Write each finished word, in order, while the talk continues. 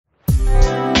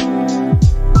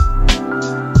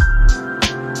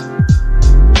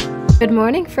Good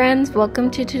morning, friends. Welcome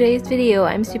to today's video.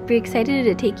 I'm super excited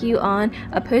to take you on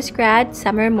a post-grad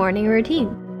summer morning routine.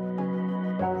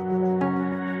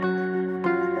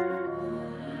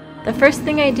 The first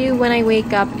thing I do when I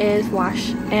wake up is wash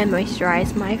and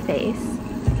moisturize my face.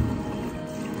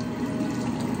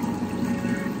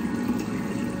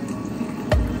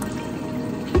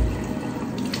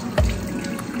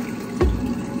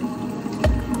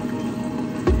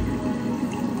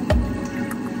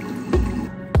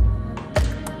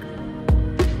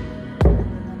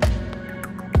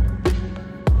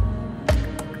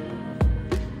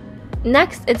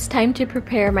 Next, it's time to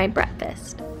prepare my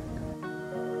breakfast.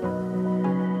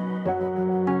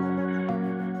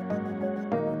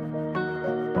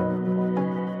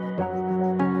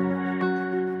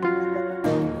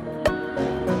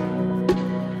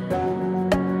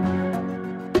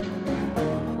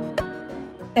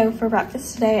 So for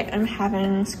breakfast today, I'm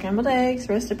having scrambled eggs,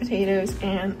 roasted potatoes,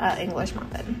 and an English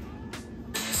muffin.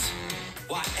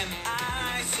 Why am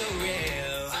I so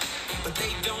real? But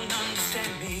they don't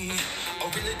understand me.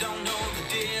 Really don't know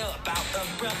the deal about the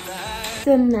brother.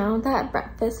 So now that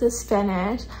breakfast is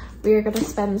finished, we are going to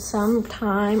spend some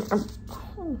time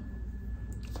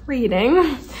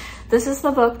reading. This is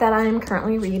the book that I am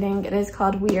currently reading. It is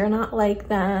called We Are Not Like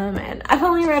Them, and I've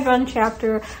only read one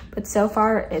chapter, but so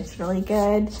far it's really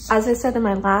good. As I said in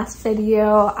my last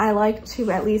video, I like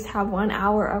to at least have 1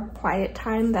 hour of quiet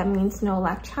time. That means no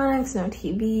electronics, no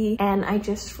TV, and I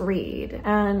just read.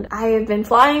 And I have been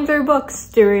flying through books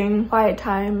during quiet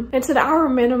time. It's an hour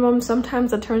minimum.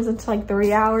 Sometimes it turns into like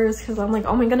 3 hours because I'm like,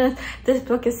 oh my goodness, this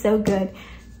book is so good,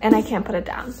 and I can't put it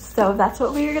down. So that's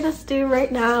what we are gonna do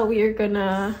right now. We are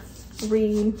gonna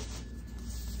read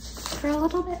for a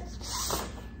little bit.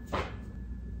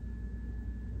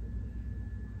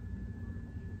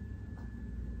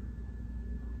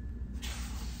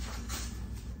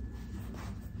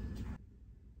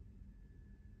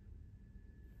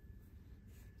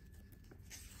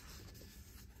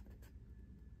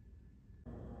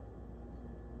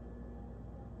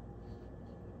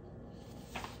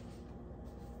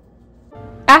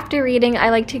 After reading, I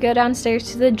like to go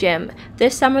downstairs to the gym.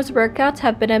 This summer's workouts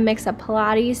have been a mix of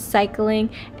Pilates, cycling,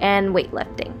 and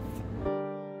weightlifting.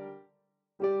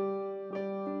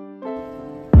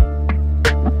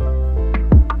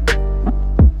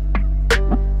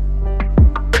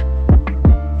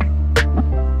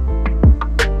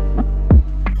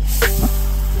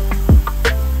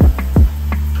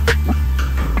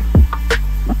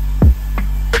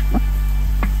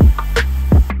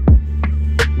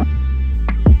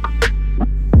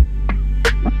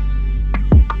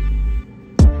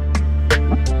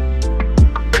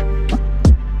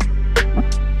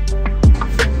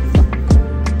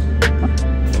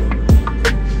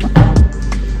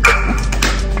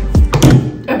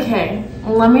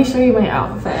 Let me show you my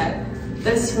outfit.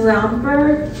 This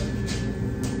romper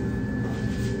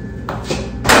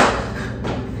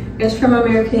is from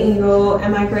American Eagle,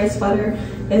 and my gray sweater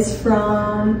is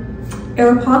from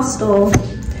Aeropostale.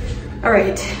 All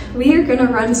right, we are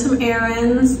gonna run some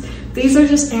errands. These are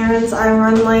just errands I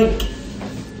run like,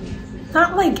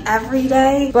 not like every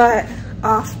day, but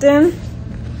often.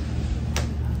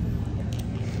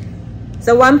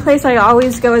 So one place I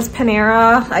always go is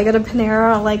Panera. I go to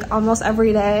Panera like almost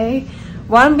every day.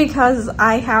 One, because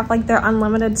I have like their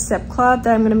unlimited sip club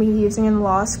that I'm gonna be using in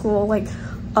law school like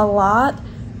a lot.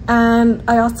 And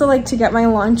I also like to get my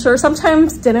lunch or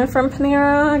sometimes dinner from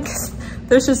Panera because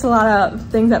there's just a lot of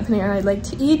things at Panera I'd like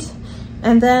to eat.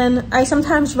 And then I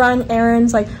sometimes run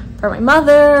errands like for my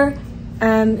mother.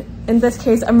 And in this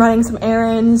case, I'm running some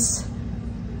errands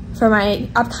for my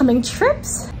upcoming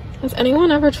trips. Has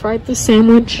anyone ever tried this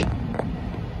sandwich?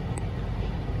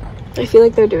 I feel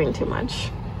like they're doing too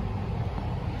much.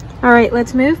 All right,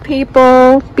 let's move,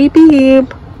 people. Beep,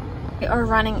 beep. We are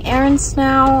running errands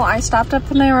now. I stopped at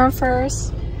Panera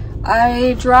first.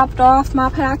 I dropped off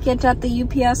my package at the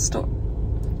UPS store.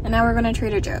 And now we're going to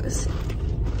Trader Joe's.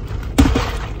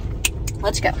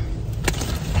 Let's go.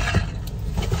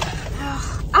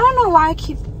 I don't know why I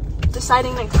keep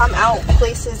deciding to come out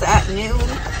places at noon,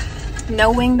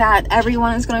 knowing that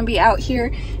everyone is going to be out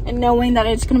here and knowing that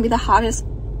it's going to be the hottest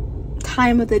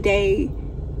time of the day,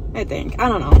 I think. I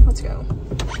don't know. Let's go.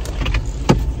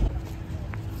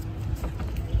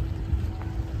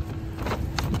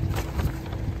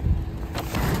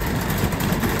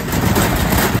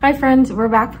 Hi friends, we're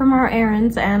back from our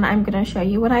errands and I'm going to show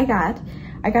you what I got.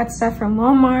 I got stuff from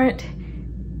Walmart,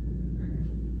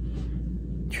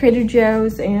 Trader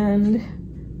Joe's,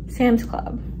 and Sam's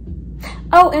Club.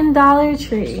 Oh, and Dollar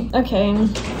Tree. Okay,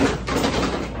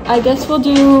 I guess we'll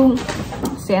do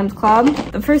Sam's Club.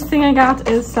 The first thing I got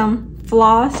is some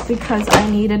floss because I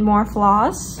needed more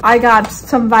floss. I got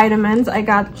some vitamins. I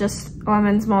got just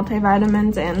women's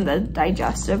multivitamins and the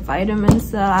digestive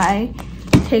vitamins that I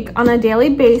take on a daily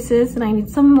basis, and I need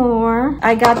some more.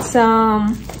 I got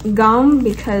some gum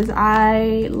because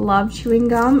I love chewing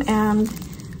gum and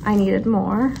I needed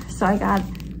more. So I got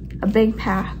a big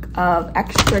pack of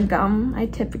extra gum. I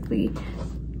typically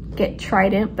get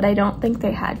Trident, but I don't think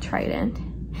they had Trident.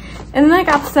 And then I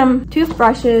got some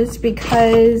toothbrushes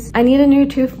because I need a new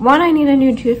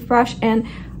toothbrush, and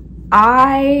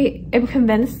I am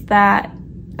convinced that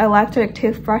electric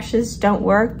toothbrushes don't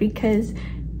work because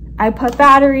I put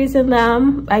batteries in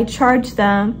them, I charge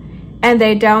them, and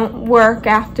they don't work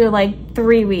after like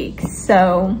 3 weeks.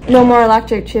 So no more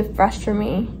electric toothbrush for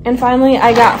me. And finally,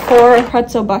 I got 4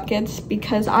 pretzel buckets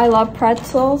because I love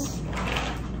pretzels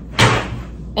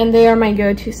and they are my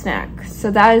go-to snack. So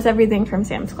that is everything from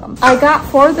Sam's Club. I got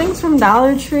 4 things from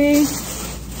Dollar Tree,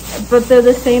 but they're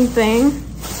the same thing.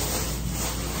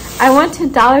 I went to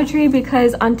Dollar Tree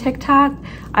because on TikTok,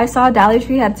 I saw Dollar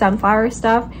Tree had sunflower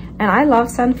stuff, and I love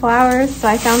sunflowers, so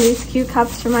I found these cute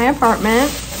cups for my apartment.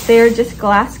 They are just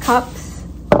glass cups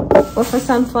with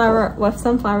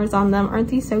sunflowers on them. Aren't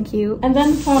these so cute? And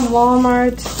then from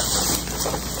Walmart,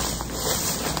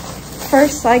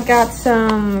 first I got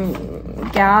some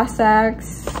Gas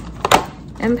X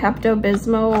and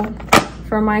Pepto-Bismol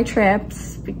for my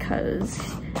trips because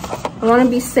I want to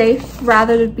be safe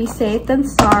rather to be safe than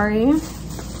sorry.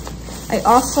 I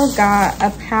also got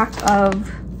a pack of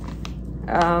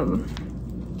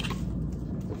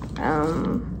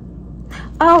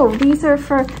oh, these are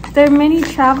they're mini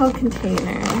travel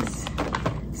containers.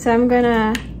 So I'm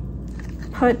gonna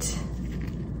put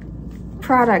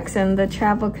products in the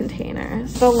travel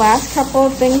containers. The last couple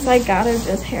of things I got are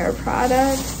just hair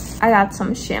products. I got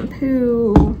some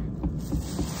shampoo,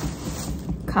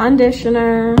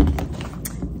 conditioner,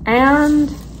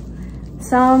 and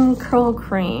some curl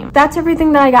cream. That's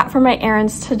everything that I got for my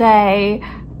errands today,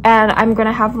 and I'm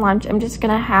gonna have lunch. I'm just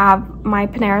gonna have my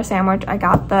Panera sandwich. I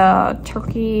got the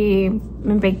turkey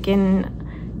and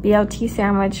bacon BLT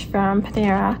sandwich from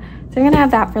Panera, so I'm gonna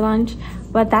have that for lunch.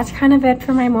 But that's kind of it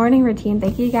for my morning routine.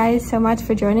 Thank you guys so much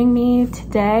for joining me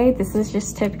today. This is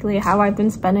just typically how I've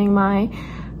been spending my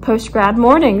post-grad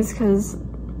mornings because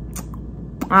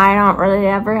I don't really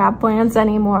ever have plans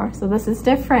anymore, so this is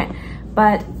different.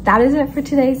 But that is it for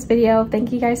today's video.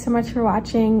 Thank you guys so much for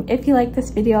watching. If you like this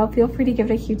video, feel free to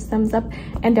give it a huge thumbs up,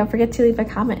 and don't forget to leave a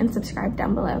comment and subscribe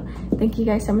down below. Thank you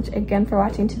guys so much again for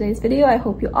watching today's video. I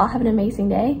hope you all have an amazing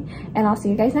day, and I'll see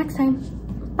you guys next time.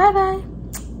 Bye bye.